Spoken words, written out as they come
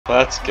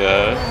Let's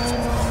go.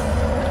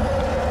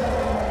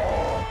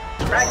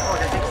 RANCOR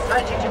is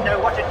excited to know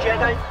what a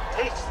Jedi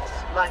tastes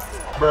like.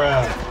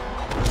 Bruh.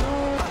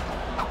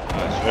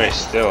 Oh, it's very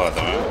still at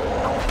the moment.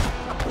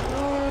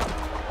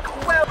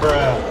 Well,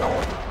 Bruh.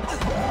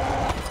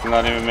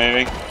 Not even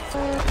moving.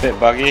 Bit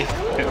buggy.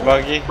 Bit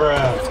buggy.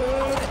 Bruh.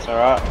 It's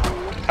alright.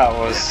 That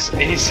was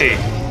easy.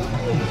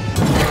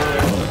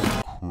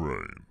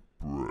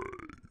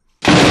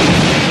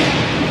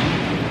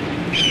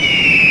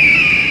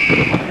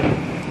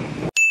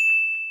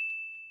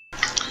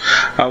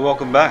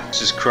 Welcome back.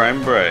 This is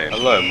Crane Brave.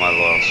 Hello, my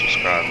loyal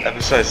subscriber.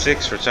 Episode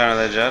 6, Return of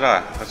the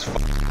Jedi. Let's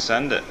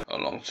send it. A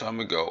long time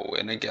ago,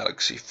 in a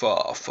galaxy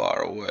far,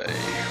 far away.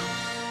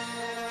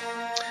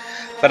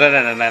 But I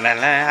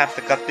have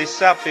to cut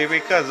this up here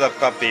because of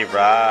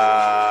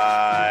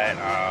copyright.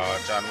 Oh,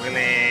 John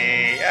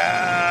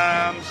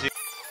Williams.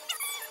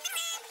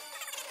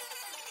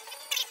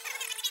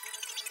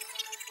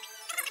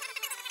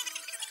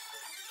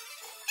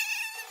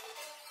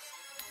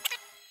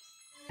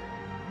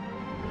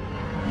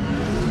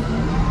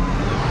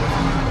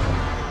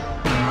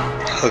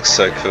 Looks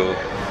so cool.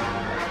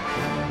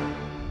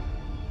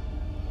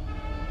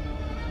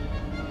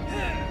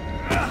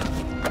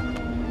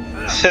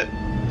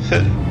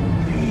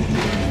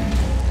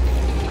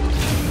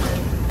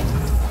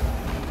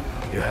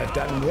 You have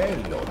done well,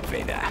 Lord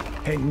Vader.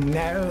 And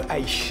now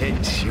I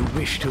sense you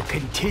wish to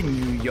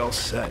continue your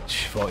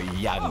search for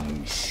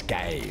young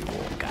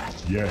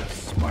Skywalker.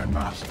 Yes, my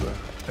master.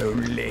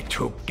 Only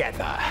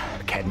together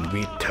can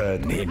we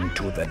turn him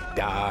to the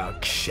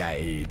dark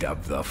side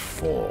of the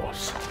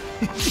Force.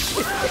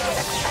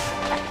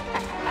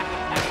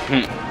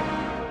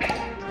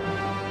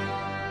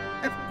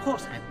 of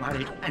course I'm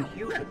worried, and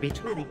you should be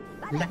too.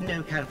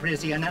 Lando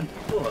Calrissian and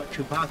poor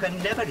Chewbacca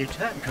never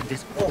returned from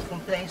this awful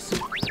place.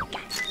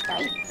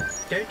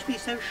 Don't be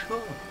so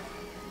sure.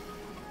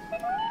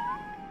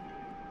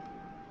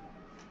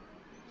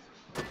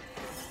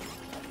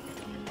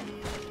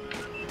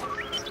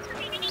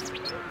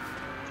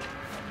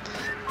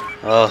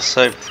 Oh,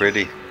 so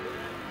pretty.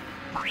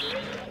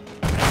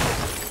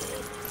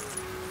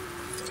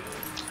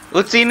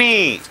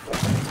 Utsini!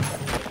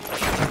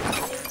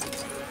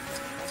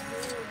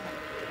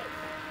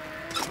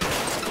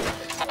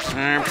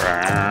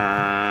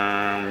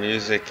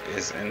 Music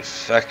is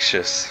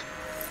infectious.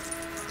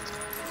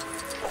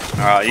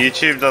 Alright,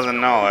 YouTube doesn't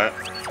know it.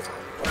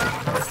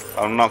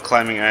 I'm not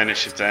claiming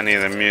ownership to any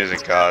of the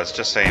music, guys,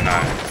 just so you know.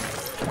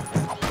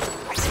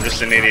 I'm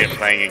just an idiot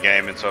playing a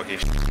game and talking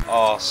shit.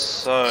 Oh,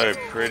 so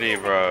pretty,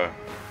 bro.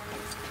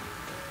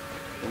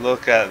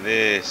 Look at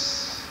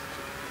this.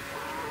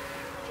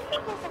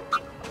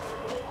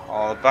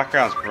 Oh, the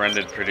background's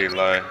rendered pretty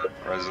low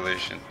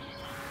resolution.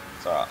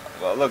 So,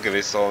 well, look at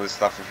this, all this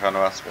stuff in front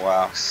of us.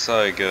 Wow,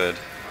 so good.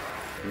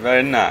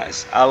 Very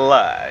nice. I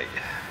like.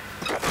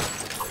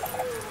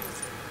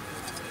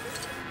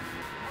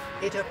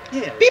 It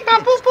appears Beep,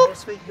 bop, boop, boop.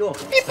 it's for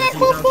yours. Beep, bop,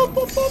 boop, boop,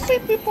 boop, boop,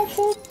 beep, beep, boop,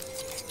 boop.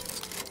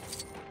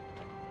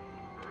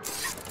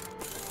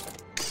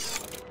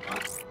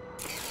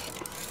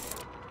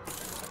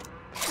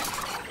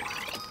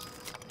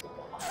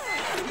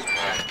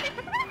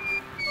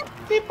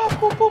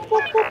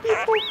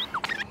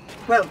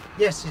 Well,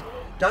 yes, it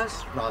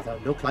does rather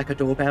look like a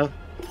doorbell.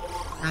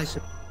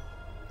 It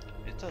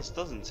does,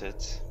 doesn't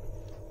it?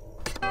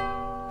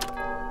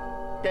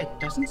 There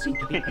doesn't seem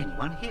to be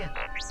anyone here.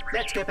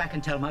 Let's go back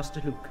and tell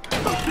Master Luke.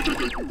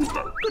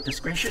 Goodness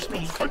gracious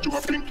me. I do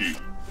a pinky.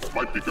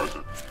 Might be good.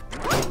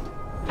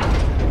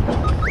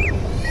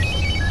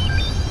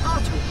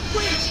 Artu,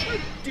 wait, oh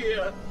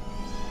dear.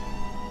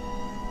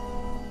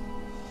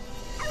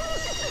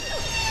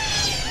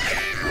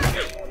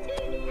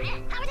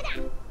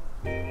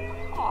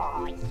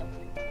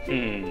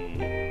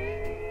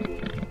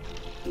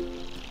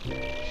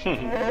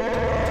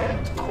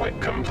 Quit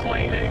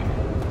complaining.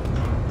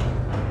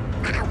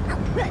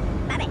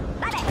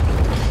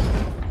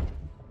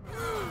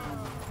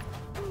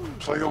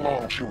 Play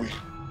along, Chewie.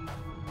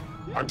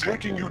 I'm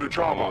taking you to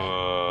Jabba.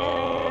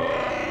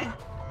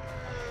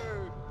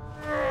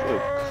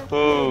 Look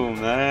cool,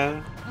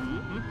 man.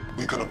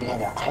 We gonna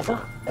blow our cover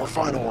or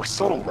find a more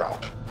subtle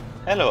route?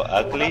 Hello,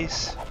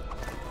 uglies.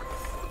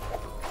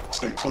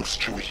 Stay close,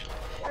 Chewie.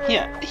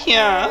 Yeah,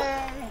 yeah.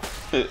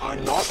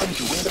 I'm not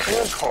undoing the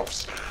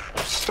handcuffs.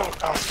 Stop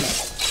asking.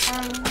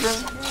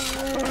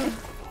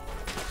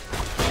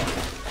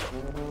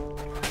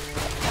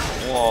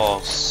 Whoa,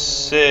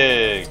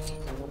 sick.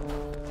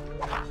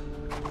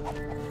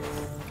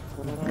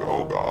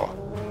 Yoga.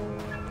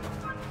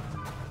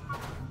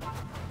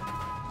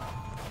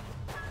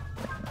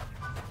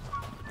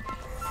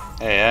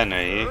 Hey, I know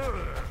you.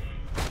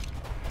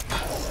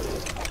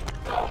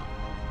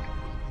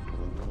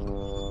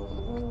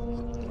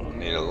 I'll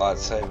need a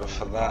lightsaber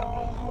for that.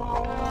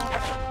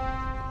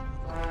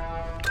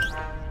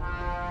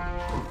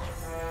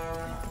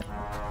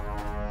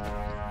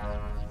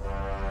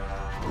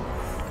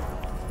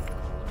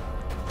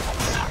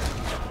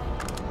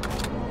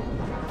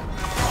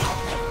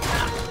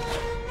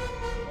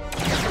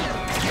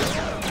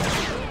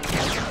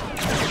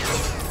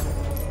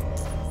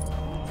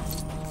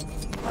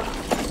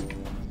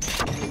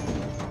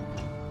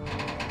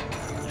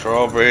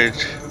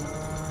 Drawbridge.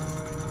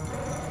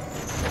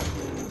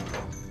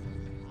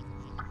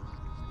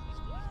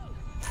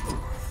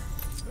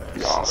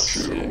 Got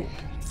you.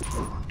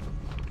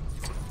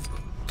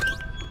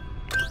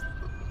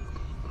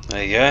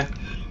 There you go.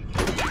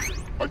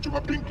 I do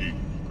a pinky.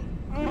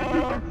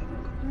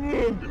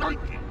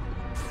 Nike.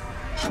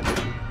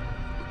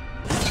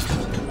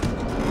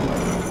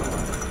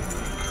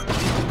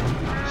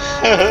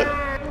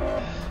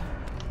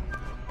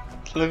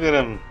 Look at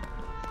him.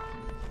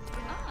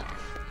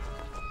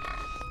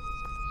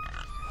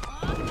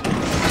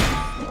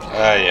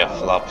 Ah, yeah,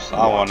 flops.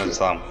 I wanted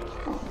some.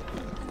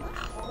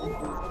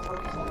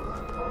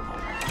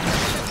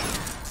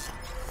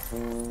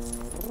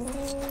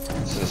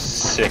 This is a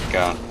sick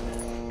gun.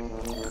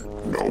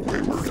 No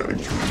way we're getting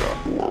through that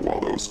door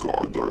while those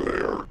guards are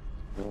there.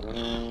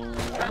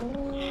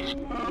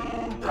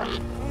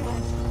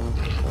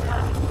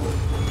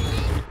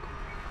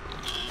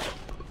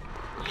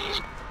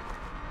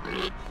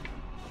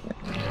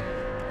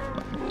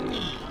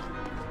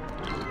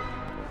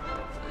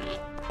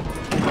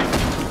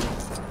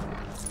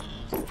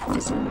 The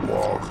prison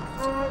log.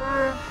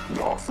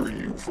 Not for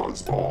you,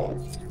 Fuzzball.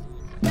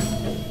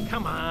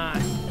 Come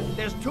on.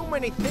 There's too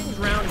many things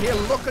around here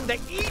looking to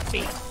eat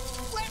me.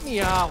 Let me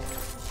out.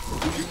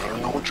 You better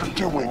know what you're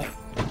doing.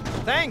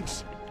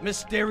 Thanks,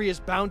 mysterious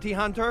bounty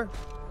hunter.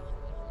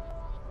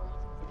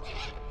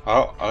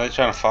 Oh, are they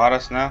trying to fight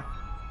us now?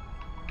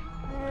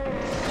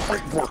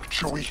 Great work,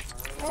 Chewie.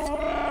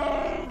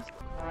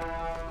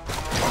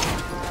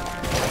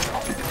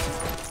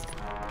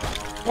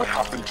 What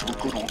happened to a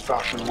good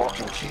old-fashioned lock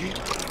and key?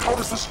 How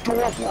does this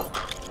door work?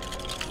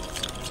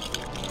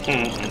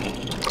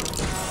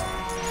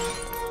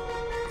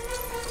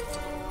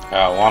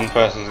 One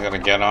person's gonna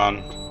get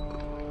on.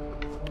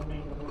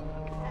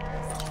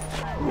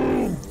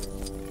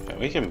 But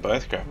we can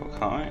both grapple,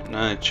 can't we?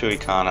 No, Chewie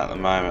can't at the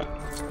moment.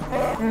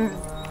 And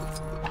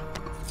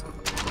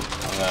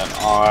then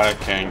I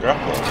can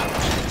grapple.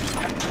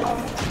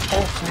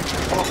 Both need to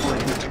be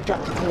operating to get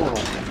the door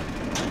open.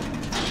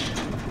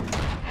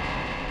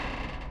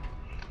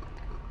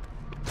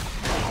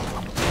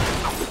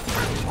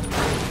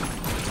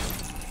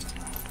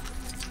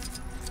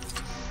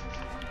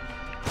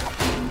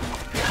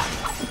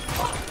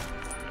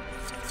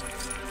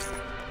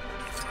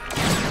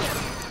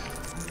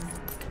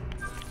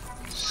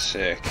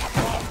 Sick.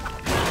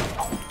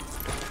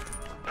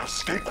 Now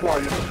stay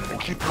quiet and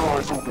keep your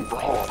eyes open for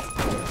Han.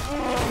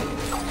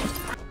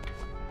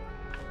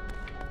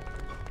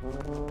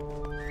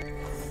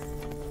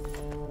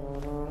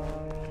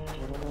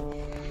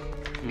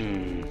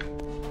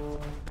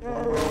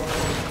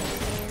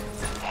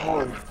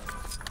 Han.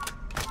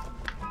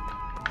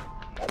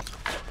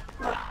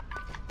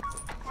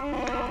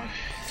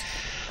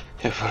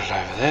 You put it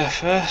over there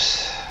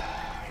first.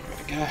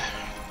 There we go.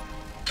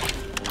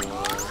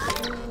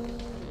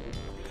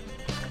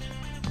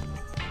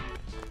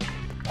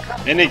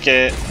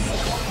 Minikit.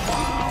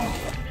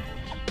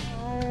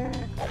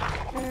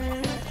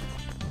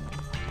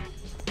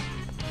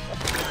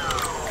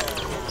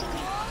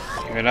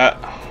 Give it up.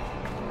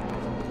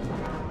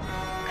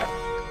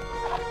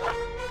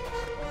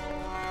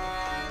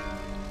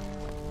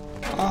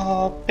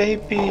 Oh,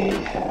 baby.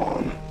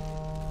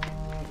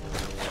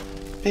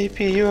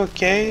 Baby, you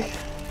okay?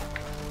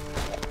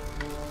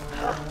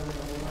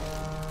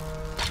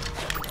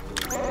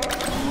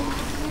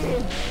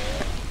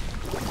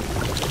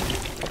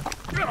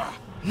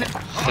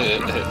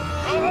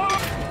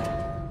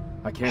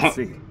 I can't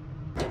see.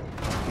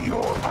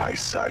 Your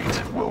eyesight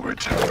will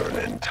return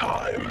in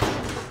time.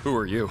 Who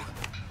are you?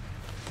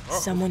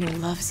 Someone who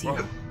loves you.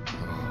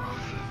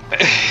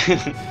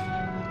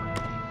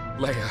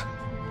 Leia.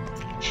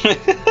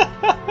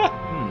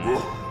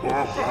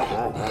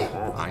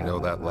 I know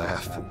that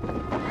laugh.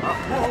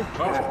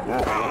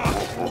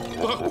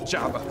 Look,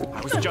 Jabba,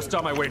 I was just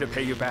on my way to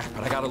pay you back,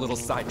 but I got a little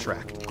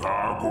sidetracked.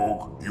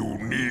 Cargo, you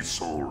need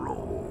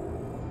solo.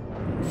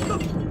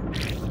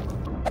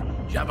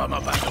 Jabba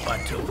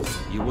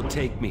Mabatu. You will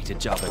take me to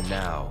Jabba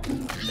now.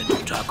 The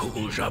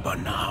Tutaku Jabba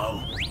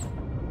now.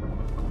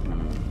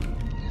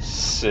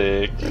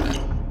 Sick.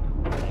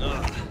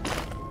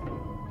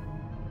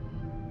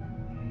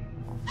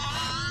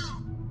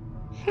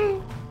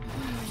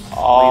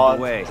 Oh,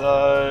 way.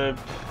 dope.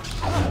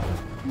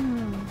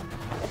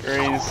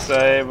 Green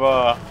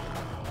saber.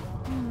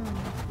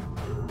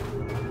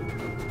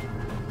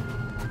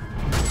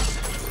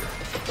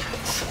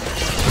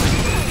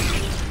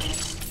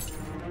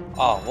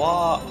 Oh,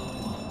 what?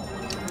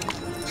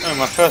 Oh,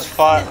 my first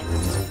fight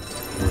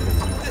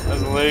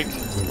as Luke.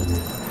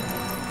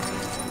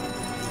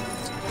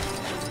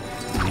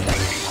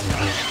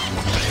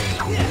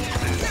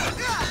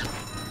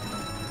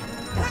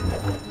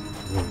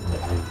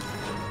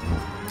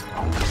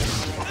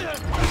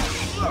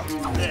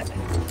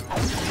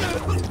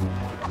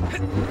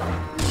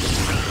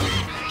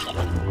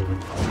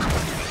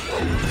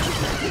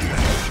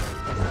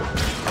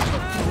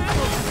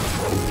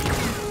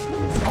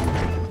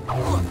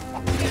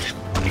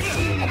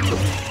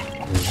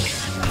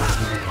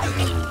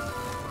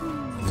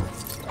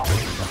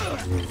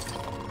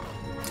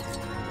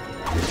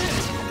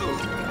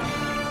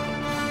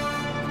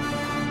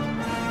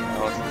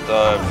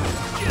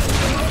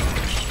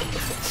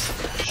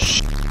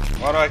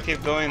 Why do I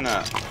keep doing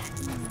that?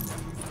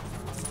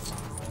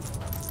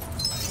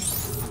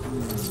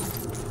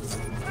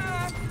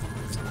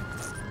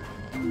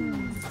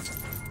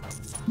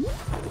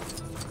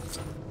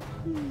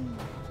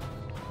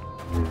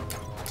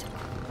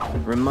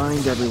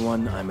 Remind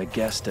everyone I'm a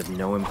guest of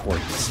no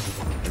importance,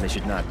 and they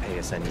should not pay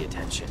us any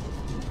attention.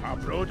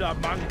 Abroda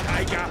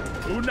mangtaiga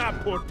una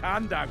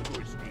portanda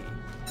gusti.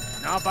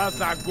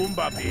 Nabaza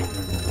gumbabi.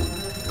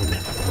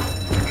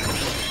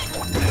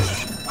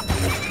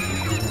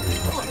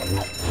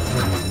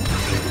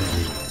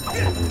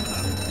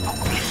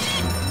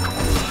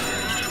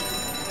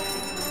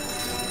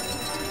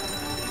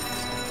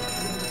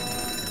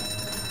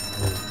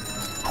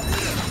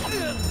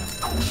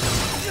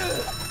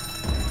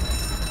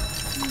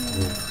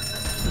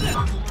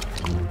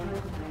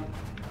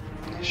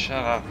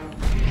 Shut up.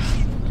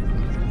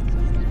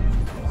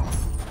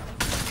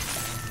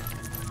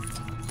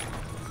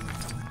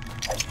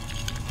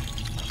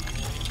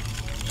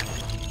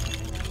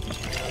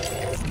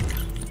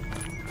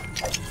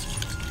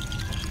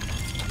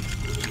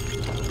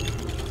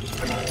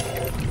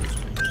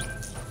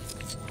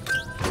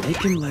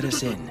 Make him let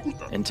us in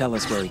and tell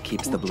us where he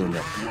keeps the blue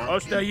milk.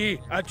 Ostayi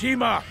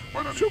Ajima.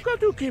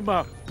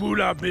 Sukadukima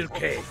Bula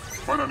Milke.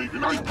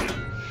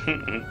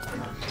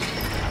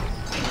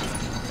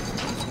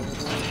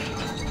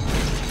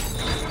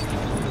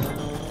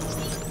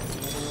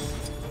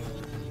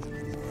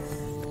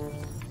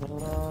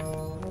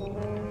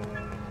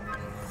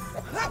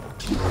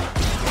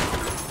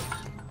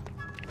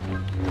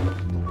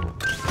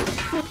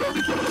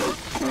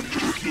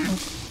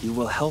 You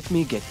will help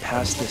me get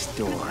past this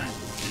door.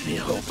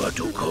 Mihopa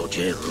to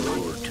Koje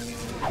Road.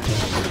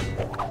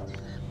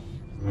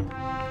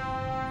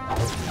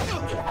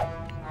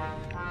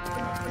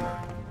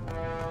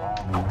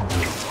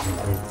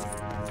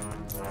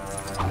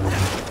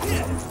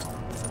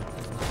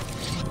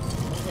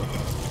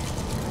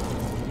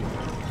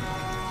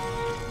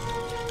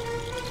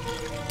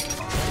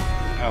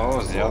 Oh, what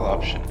was the other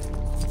option?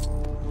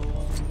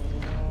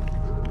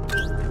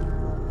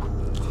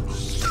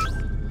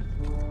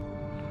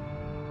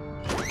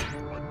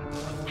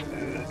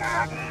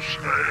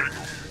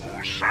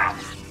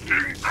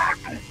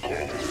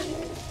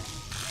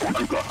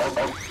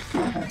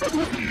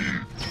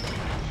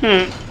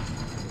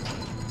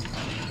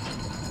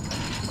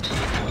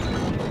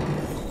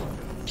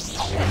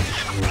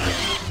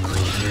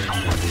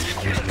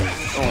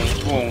 Boom,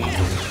 boom.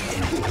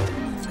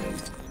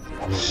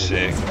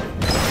 Sick.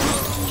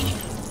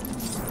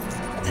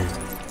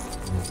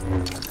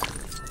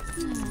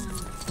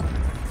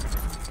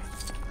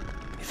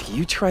 If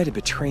you try to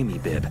betray me,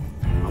 Bib,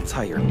 I'll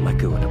tie your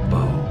Leku in a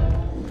bow.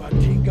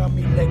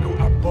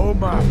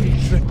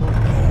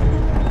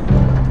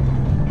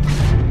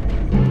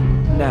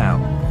 Now,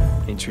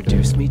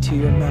 introduce me to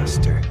your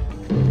master.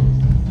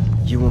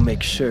 You will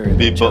make sure that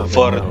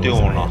Jabba knows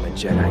I am a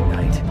Jedi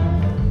Knight.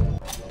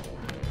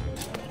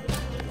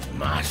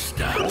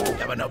 Master,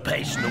 never no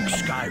pace Luke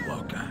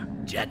Skywalker,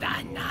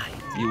 Jedi Knight.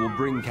 You will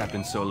bring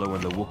Captain Solo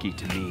and the Wookiee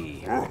to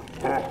me.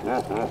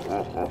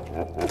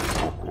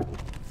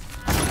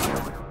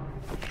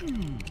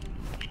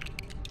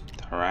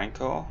 The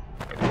RANCOR?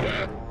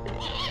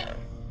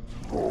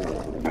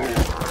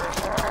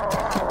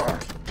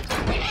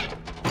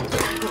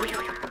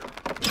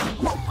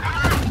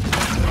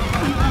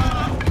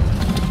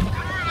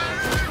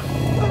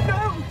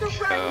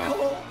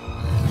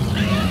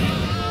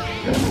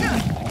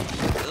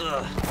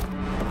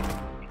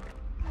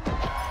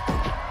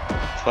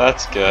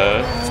 Let's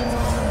go.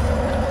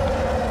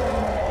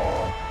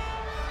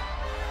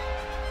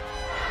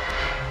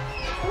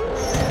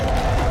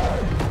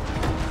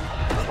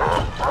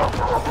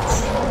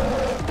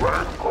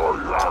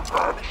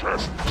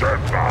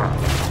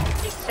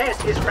 He says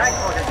his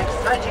Rancor is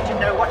excited to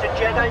know what a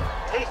Jedi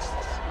tastes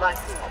like.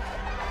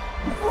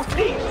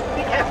 Please,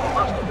 be careful,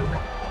 Master Luke.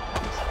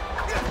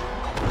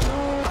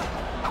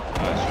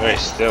 Oh, it's very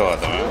still at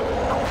the moment.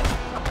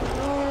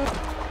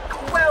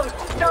 Well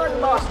done,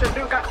 Master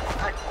Luke.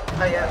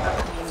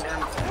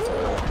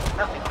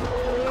 Nothing.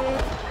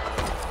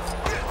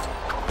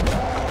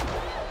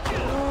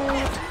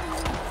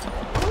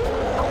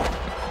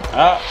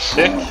 Ah,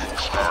 sick.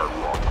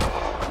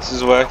 This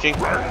is working.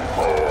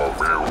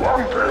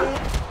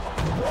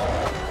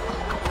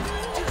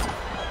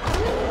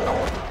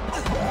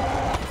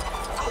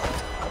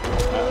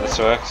 This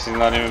works, he's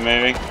not even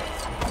moving.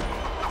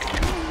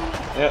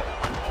 Yep.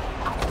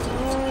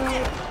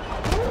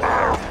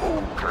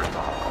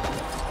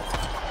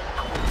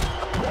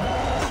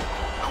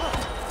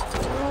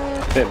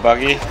 Bit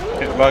buggy,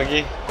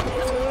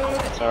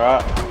 It's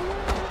alright.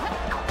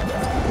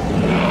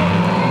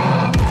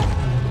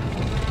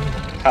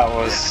 That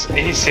was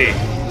easy.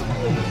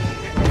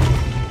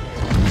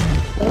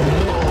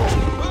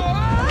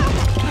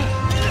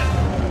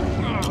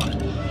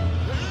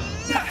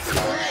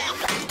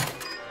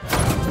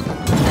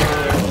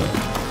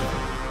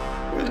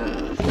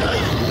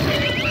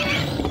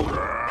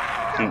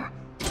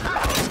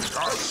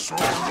 His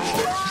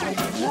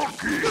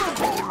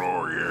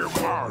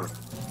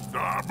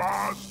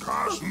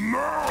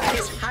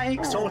High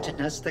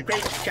Exaltedness, the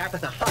great Jabba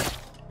the Hutt,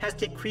 has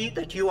decreed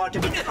that you are to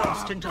be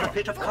cast into the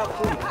pit of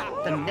Carcoon,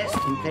 the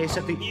nesting place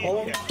of the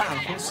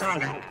all-powerful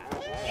Sarlacc.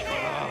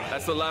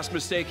 That's the last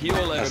mistake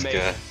you'll ever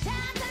make.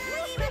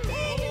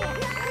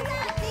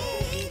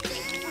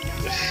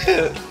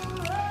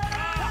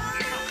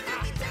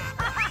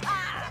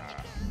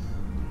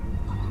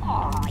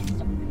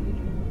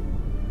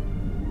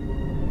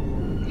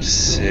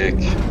 Sick.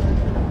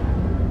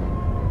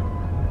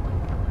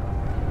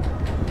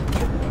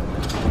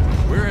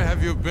 Where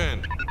have you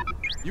been?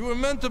 You were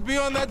meant to be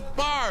on that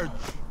barge.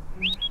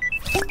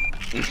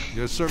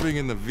 You're serving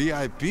in the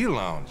VIP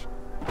lounge.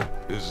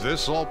 Is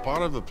this all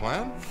part of the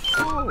plan?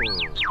 Oh.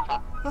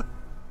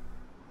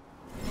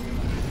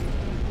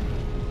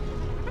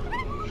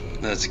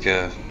 Let's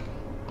go.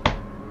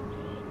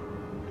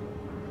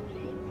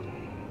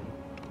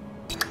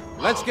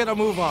 Let's get a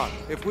move on.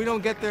 If we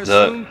don't get there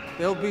soon,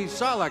 there'll be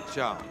Sarlacc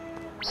chow.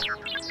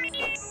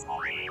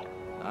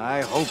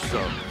 I hope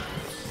so.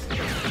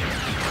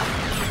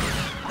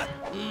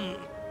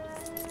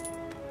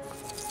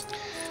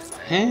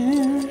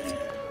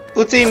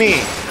 Utini!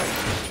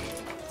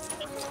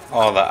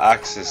 Oh, the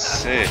axe is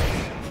sick.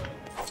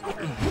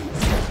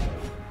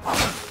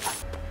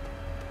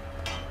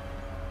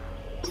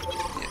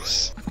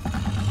 Yes.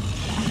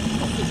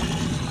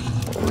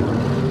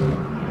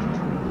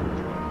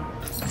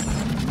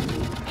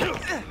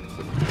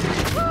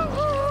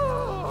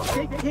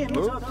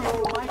 Victims of the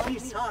almighty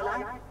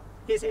Sarlacc,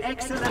 His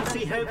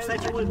Excellency hopes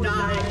that you will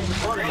die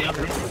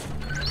honorably.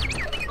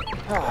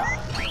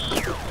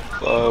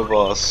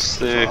 Oh,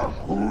 sick.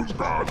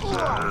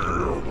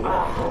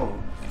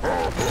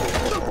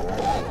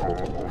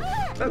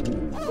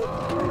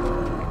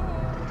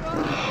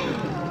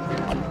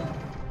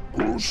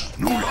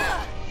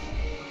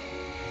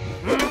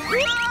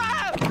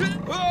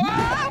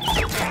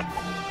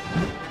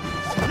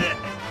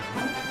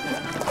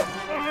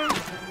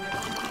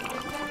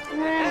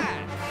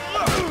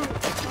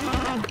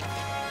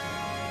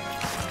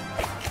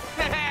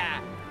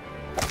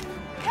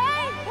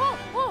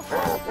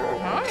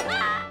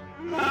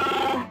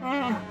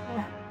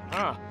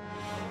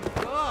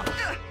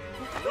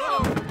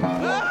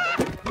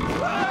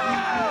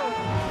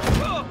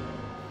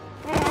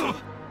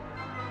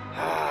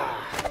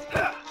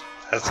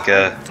 Let's go.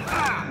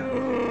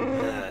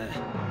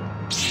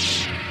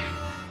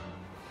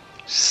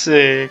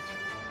 Sick.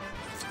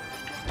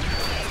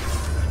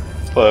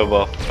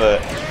 Boba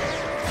Fett.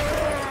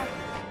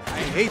 I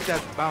hate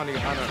that bounty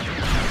hunter.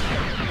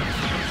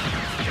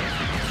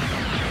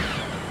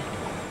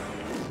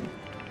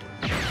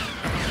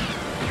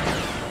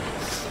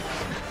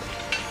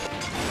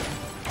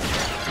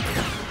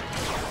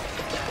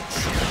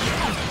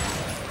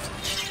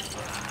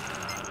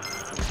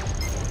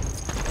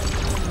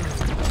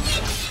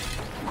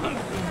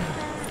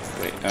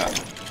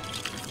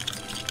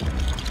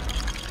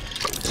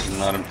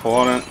 Not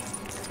important.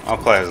 I'll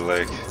play as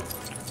Luke.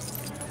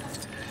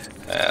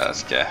 Yeah,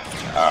 let's go.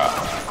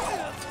 Alright.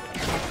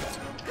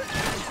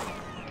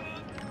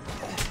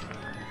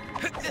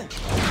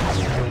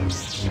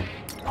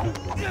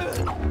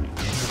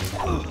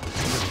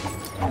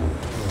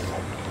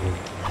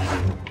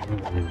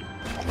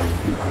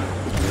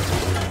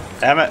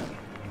 Damn it.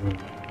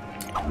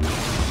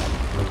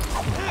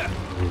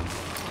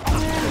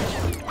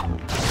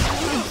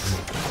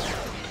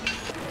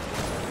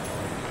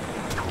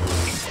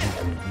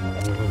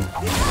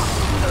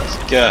 Let's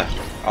go.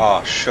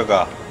 Oh,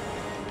 sugar.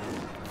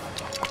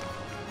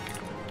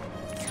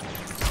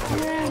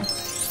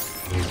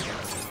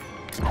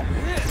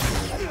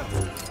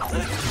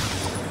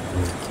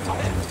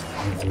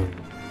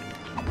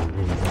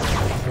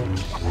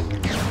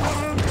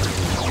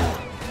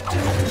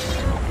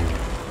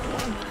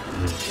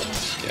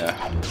 Yeah.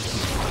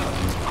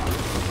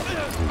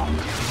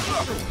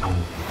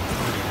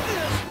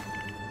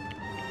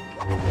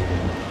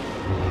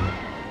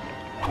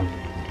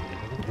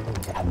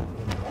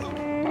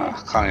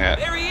 Can't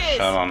get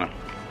shot on him.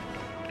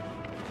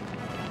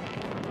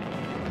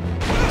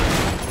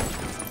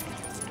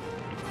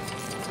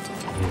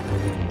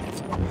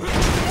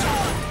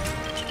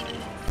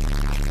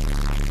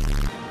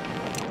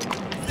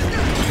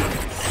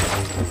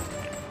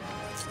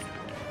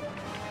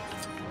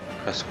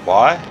 Press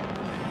Y?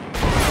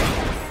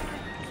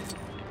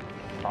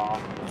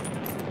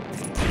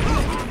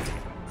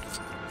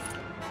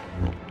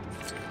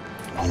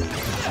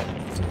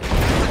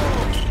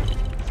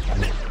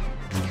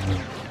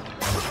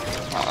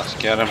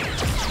 Get him.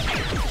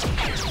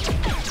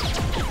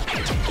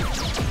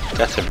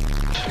 That's a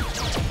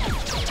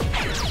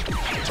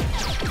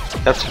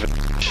That's a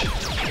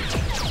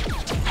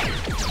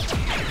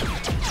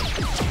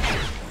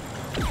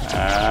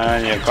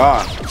and you're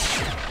gone.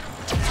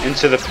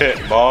 Into the pit,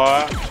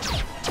 boy.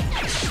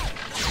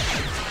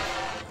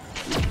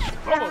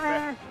 Boba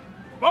Fett.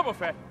 Boba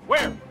Fett.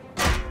 Where?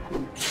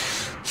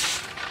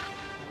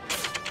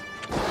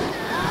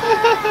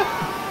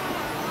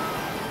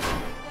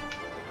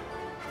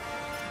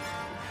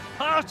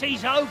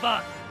 party's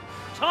over.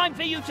 Time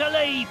for you to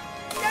leave.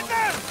 Get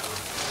them!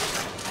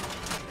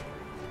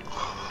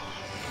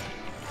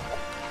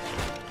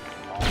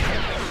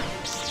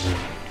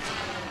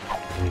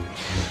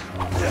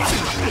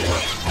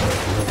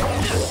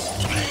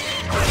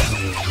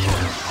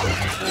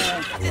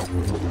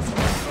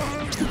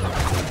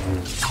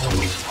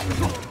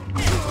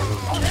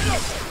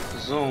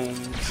 Zoom.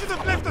 Should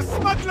have left the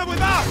smuggler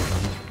with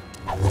us!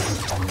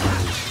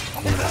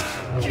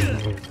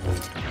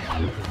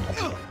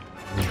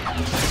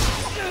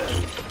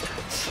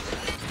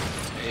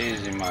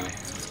 Easy money.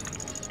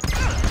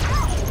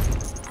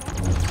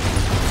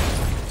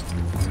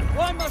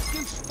 Why must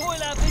you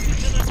spoil our visit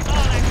to the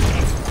Starlight?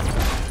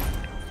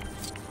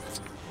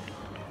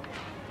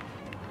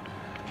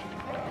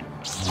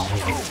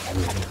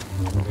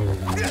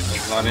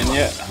 Not in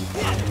yet.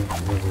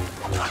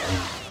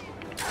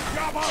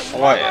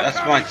 Oh, wait, that's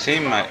my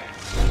teammate.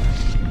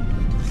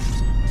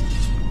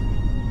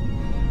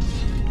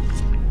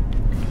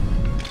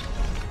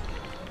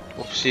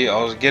 Oopsie,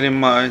 I was getting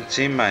my own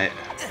teammate.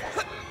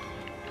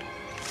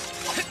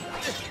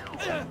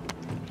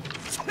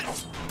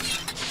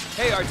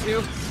 Hey,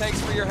 R2. Thanks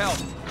for your help.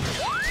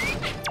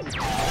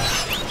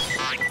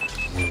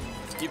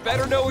 You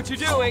better know what you're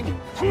doing.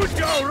 Good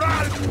go,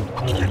 run!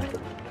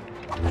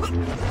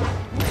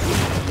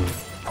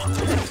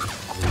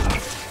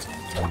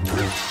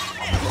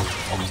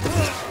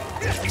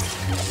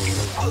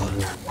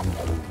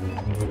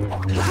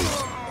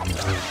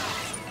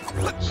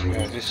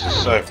 Yeah, this is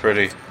so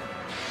pretty.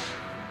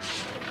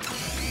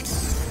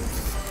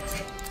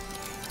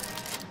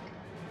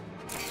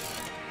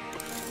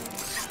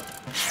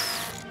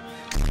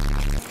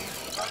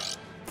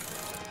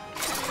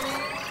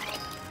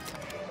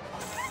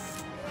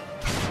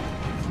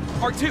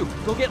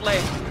 R2, go get Lei.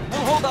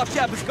 We'll hold off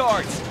Jabba's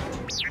guards.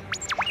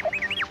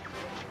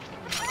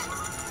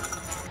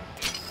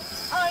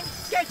 I'm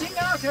getting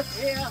out of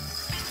here!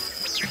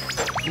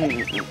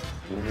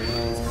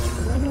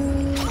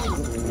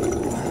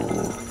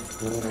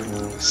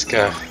 Let's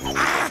go.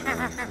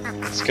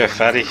 Let's go,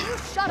 fatty.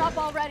 Shut up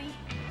already.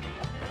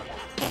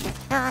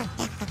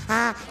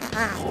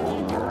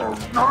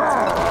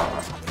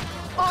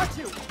 R2,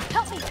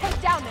 help me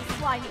take down this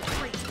slimy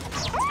creep.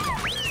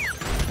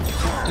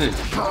 This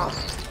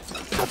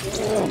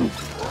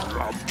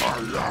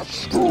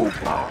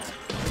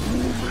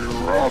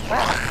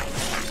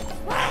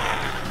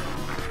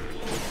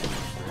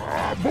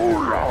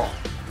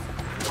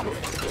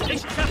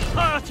is a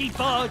party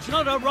barge,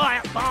 not a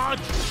riot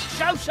barge.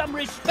 Show some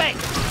respect.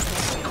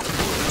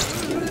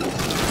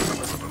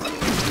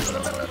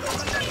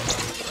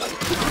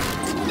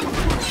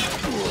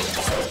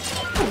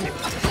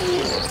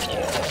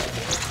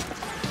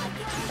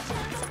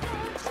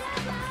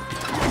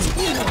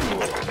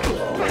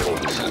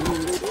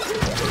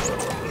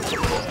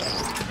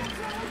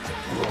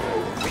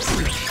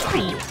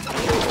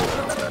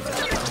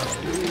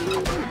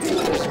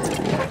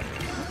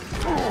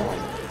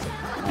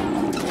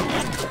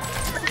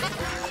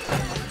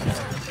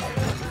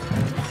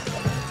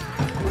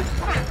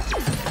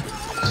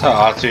 That's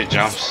how R2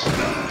 jumps.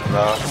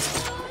 No.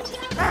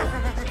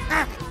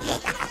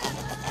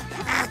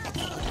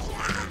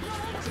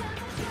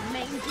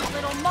 Mangy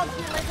little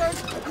monkey lizard,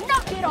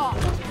 knock it off!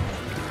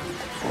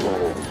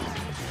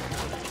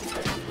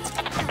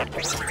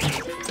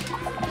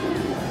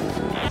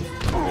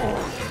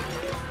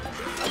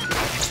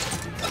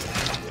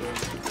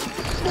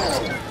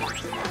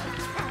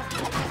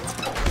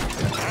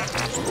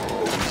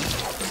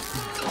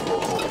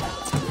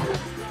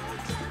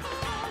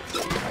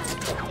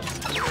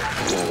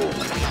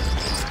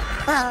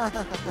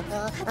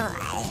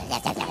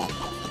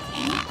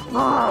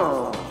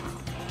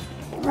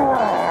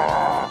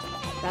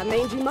 That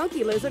mangy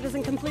monkey lizard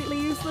isn't completely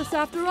useless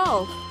after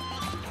all.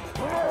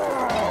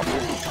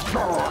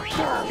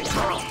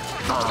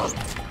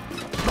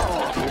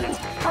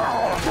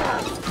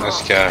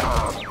 Let's go.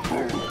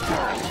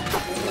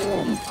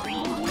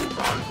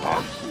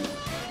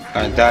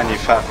 Going down, you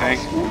fat thing.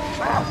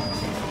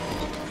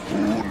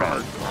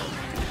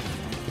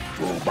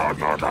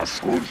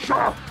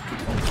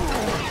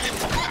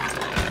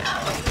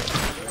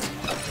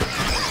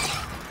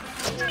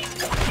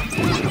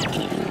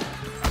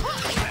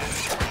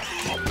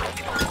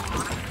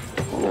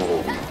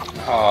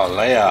 Oh,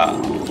 Leia.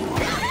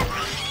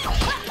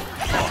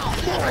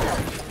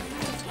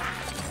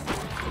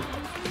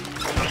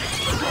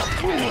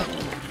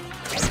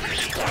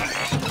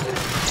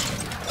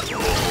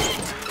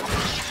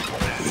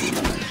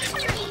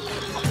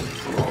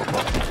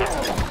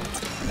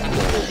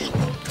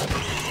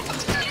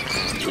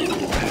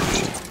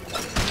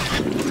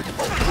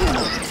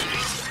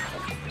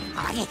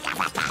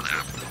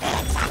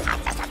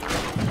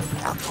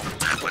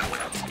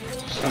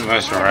 It's the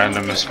most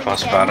randomest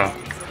boss battle.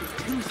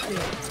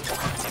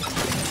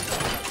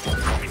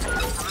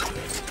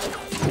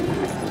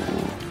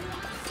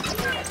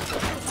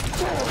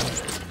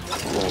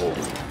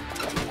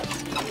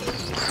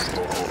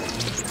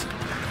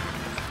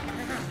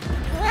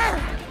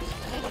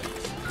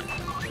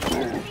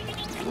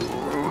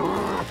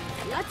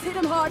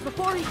 guard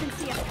before he can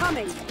see us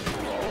coming.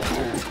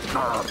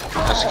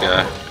 Let's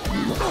go.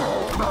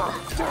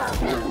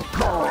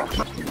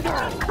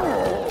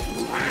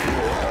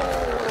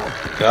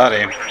 Got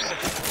him.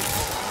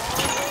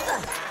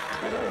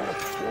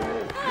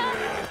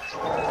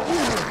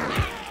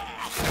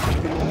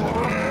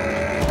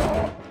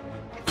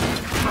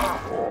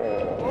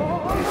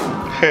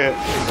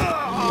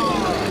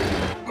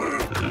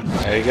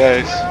 There he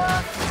goes.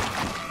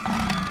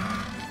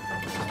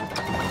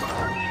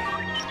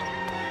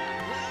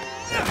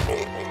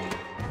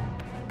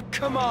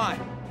 Come on.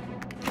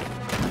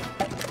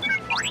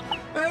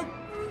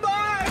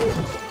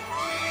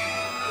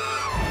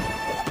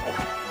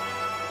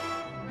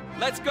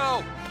 Let's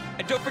go!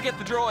 And don't forget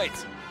the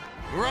droids!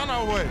 We're on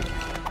our way!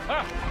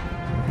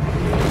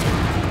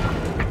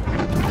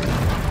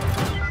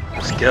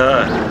 Let's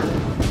go!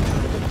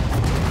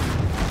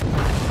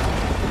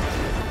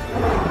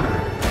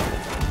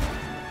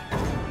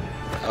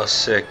 That was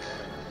sick.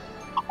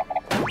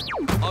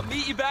 I'll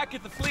meet you back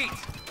at the fleet!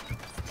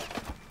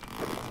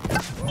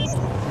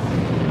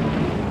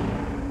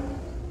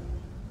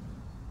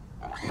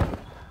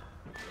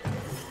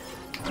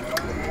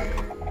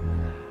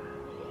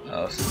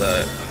 Oh,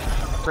 so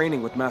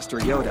training with Master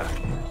Yoda.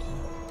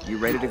 You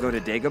ready to go to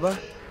Dagobah?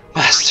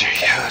 Master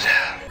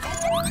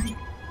Yoda.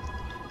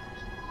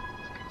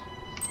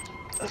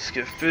 Let's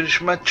go finish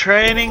my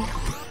training.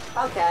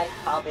 Okay,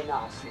 I'll be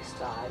nice this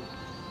time.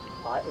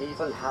 I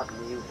even have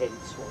new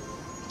hints for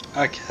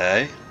you.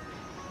 Okay.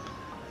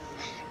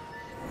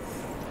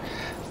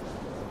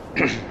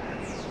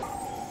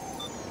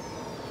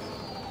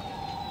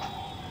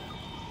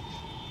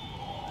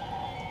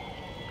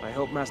 I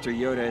hope Master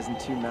Yoda isn't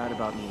too mad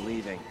about me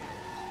leaving.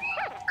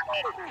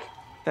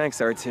 Thanks,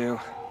 R2.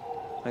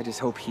 I just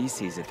hope he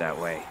sees it that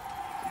way.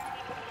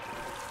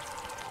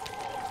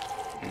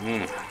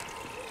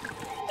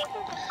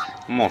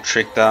 I'm all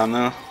tricked out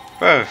now.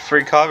 Bro,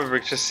 free carpet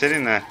brick just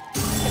sitting there.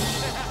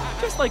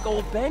 Just like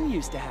old Ben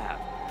used to have.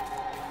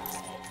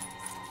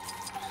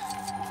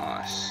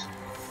 Nice.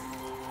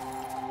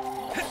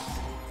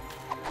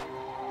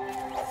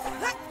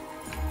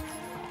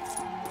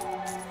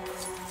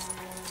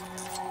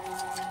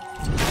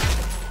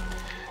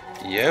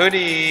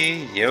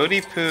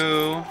 Yodi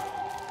poo.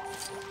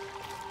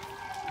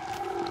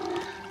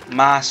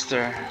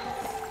 Master.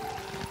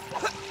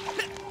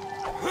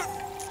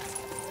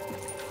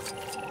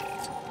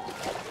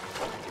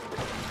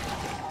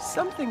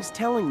 Something's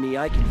telling me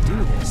I can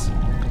do this.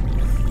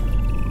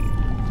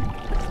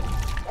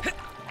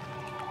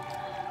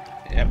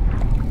 Yep.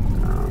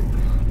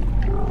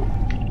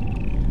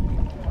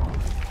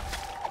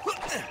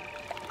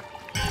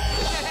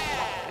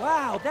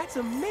 Wow, that's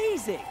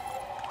amazing!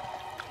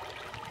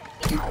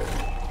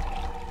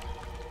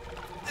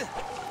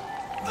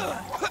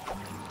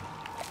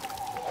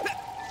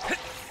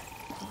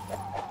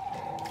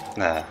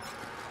 Nah.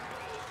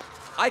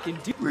 I can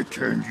do.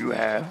 Returned you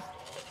have?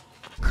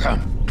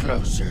 Come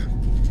closer.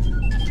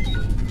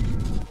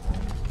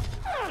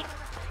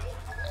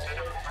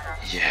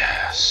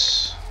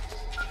 Yes.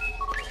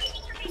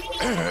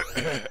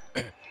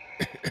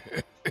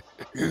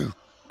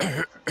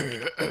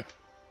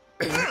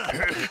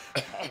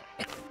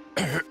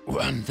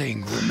 One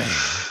thing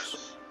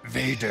remains.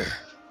 Vader.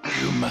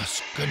 You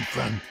must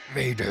confront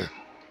Vader.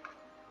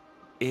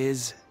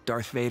 Is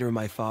Darth Vader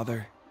my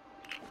father?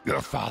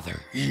 Your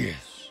father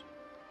is.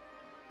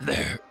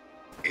 There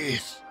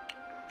is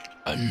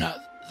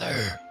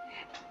another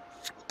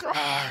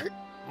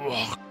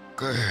Skywalker.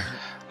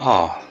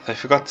 Oh, they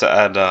forgot to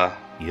add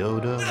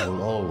Yoda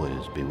will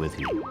always be with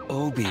you.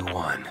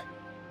 Obi-Wan.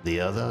 The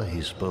other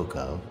he spoke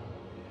of?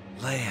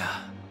 Leia.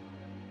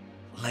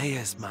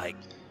 Leia's my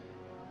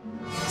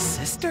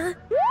sister?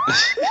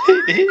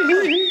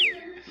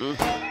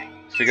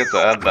 Forgot to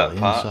add that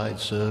part. Insight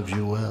serves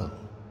you well.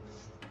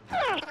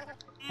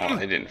 Oh,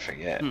 they didn't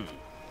forget.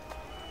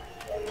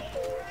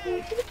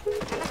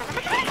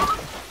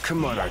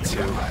 Come on,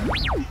 R2.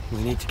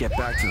 We need to get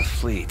back to the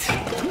fleet.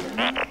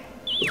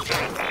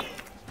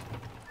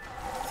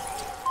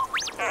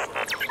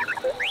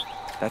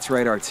 That's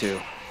right,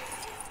 R2.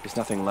 There's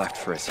nothing left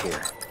for us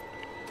here.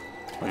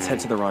 Let's head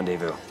to the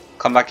rendezvous.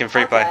 Come back in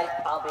free play. Okay,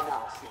 I'll be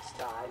nice this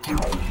time.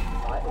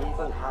 I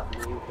even have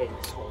new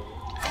hints for you.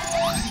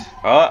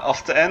 Alright,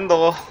 off to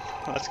Endor.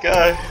 Let's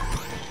go.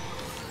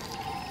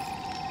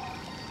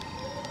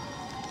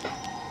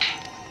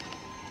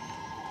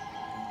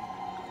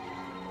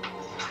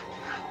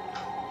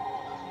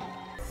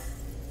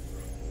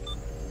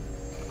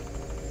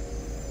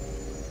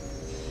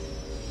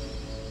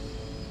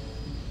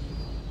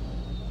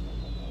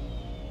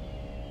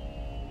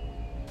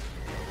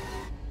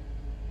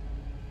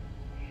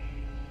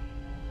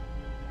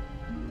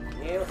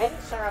 New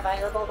hints are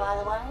available, by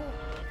the way.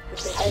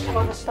 If you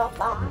want to stop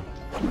by.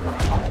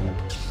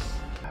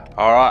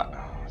 Alright,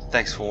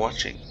 thanks for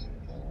watching.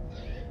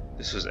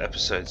 This was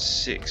episode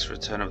 6,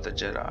 Return of the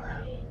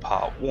Jedi,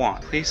 part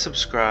 1. Please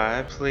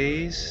subscribe,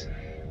 please.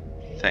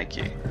 Thank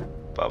you.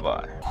 Bye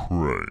bye.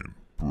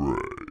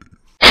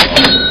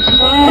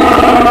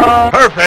 Perfect.